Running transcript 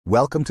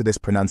Welcome to this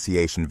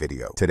pronunciation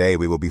video. Today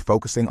we will be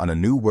focusing on a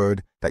new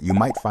word that you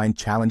might find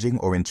challenging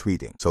or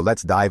intriguing. So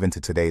let's dive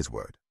into today's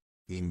word.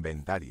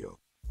 Inventario,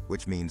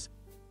 which means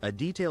a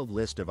detailed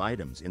list of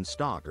items in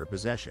stock or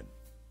possession.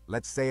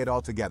 let's say it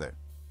all together.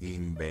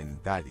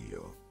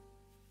 Inventario.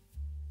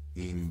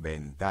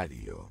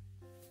 Inventario.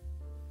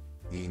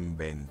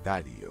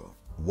 Inventario.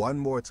 One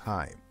more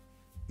time.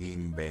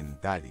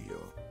 Inventario.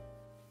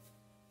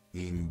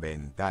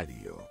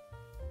 Inventario.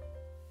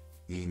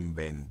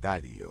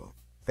 Inventario.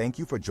 Thank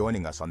you for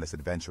joining us on this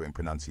adventure in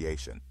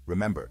pronunciation.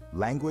 Remember,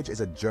 language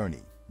is a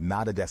journey,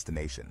 not a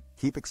destination.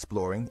 Keep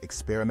exploring,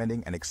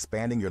 experimenting, and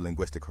expanding your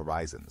linguistic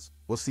horizons.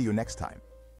 We'll see you next time.